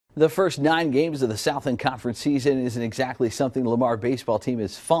The first 9 games of the Southland Conference season isn't exactly something the Lamar baseball team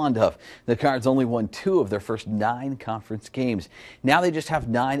is fond of. The Cards only won 2 of their first 9 conference games. Now they just have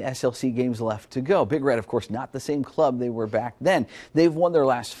 9 SLC games left to go. Big Red, of course, not the same club they were back then. They've won their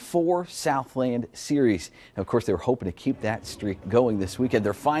last 4 Southland series. And of course, they were hoping to keep that streak going this weekend.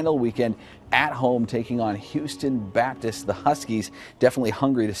 Their final weekend at home, taking on Houston Baptist. The Huskies definitely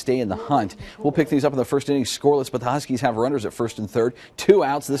hungry to stay in the hunt. We'll pick things up in the first inning, scoreless, but the Huskies have runners at first and third. 2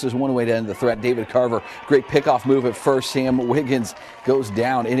 outs. This is one way to end the threat. David Carver, great pickoff move at first. Sam Wiggins goes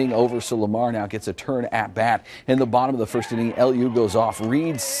down, inning over, so Lamar now gets a turn at bat. In the bottom of the first inning, LU goes off.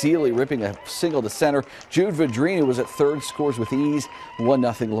 Reed Seeley ripping a single to center. Jude Vadrini was at third, scores with ease.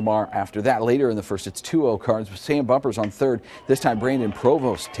 1-0 Lamar after that. Later in the first, it's 2-0 Cards with Sam Bumpers on third. This time Brandon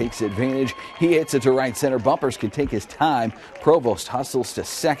Provost takes advantage. He hits it to right center. Bumpers can take his time. Provost hustles to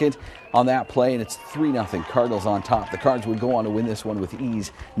second on that play, and it's 3-0 Cardinals on top. The Cards would go on to win this one with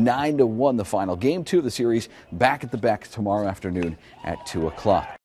ease. 9-1 the final. Game 2 of the series back at the Beck tomorrow afternoon at 2 o'clock.